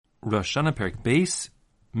Rosh Hashanah Perik Beis,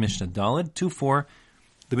 Mishnah Daled 2:4.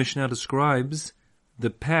 The Mishnah describes the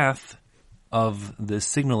path of the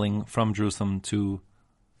signaling from Jerusalem to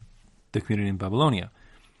the community in Babylonia.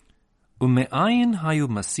 Ume'ayin hayu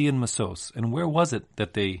masiyan masos. And where was it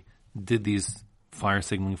that they did these fire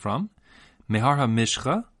signaling from? Mehar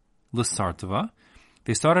HaMishcha l'Sartava.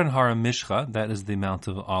 They started in Har HaMishcha, that is the Mount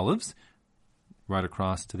of Olives, right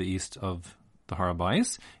across to the east of the Har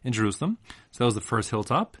HaBayis in Jerusalem. So that was the first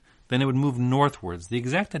hilltop. Then it would move northwards. The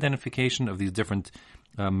exact identification of these different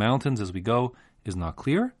mountains as we go is not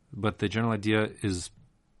clear, but the general idea is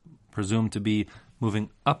presumed to be moving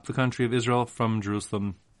up the country of Israel from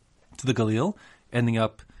Jerusalem to the Galil, ending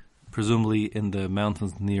up presumably in the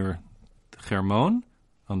mountains near Hermon,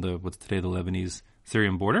 on the what's today the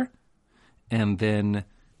Lebanese-Syrian border, and then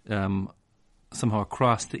somehow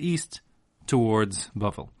across the east towards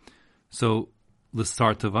Bavel. So,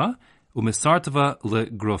 L'Sartava, U'Misartava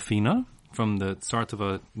LeGrofina, from the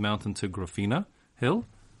Sartava mountain to Grofina hill,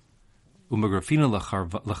 U'Megrofina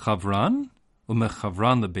LeChavran,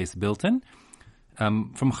 U'Mechavran LeBeis Bilton.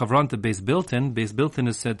 From Chavran to Beis Bilton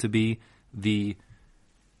is said to be the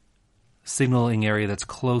signaling area that's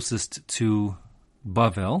closest to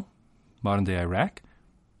Bavel, modern-day Iraq.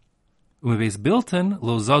 Beis Bilton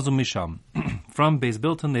lo zazu misham. From Beis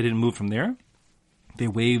Bilton, they didn't move from there. They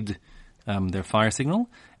waved their fire signal.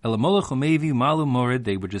 Elamolech umevi malu morid.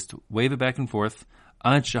 They would just wave it back and forth.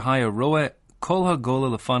 Ad shahaya roe kol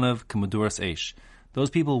hagola lefanav k'maduras eish.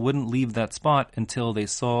 Those people wouldn't leave that spot until they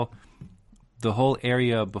saw the whole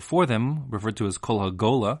area before them, referred to as Kol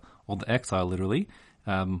HaGola, or the exile literally,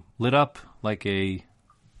 lit up like a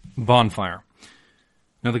bonfire.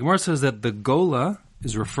 Now the Gemara says that the Gola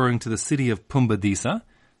is referring to the city of Pumbedisa,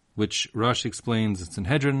 which Rashi explains, it's in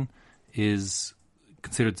Hedron, is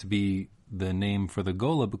considered to be the name for the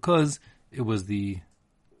Gola because it was the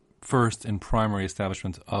first and primary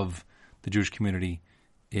establishment of the Jewish community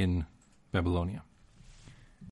in Babylonia.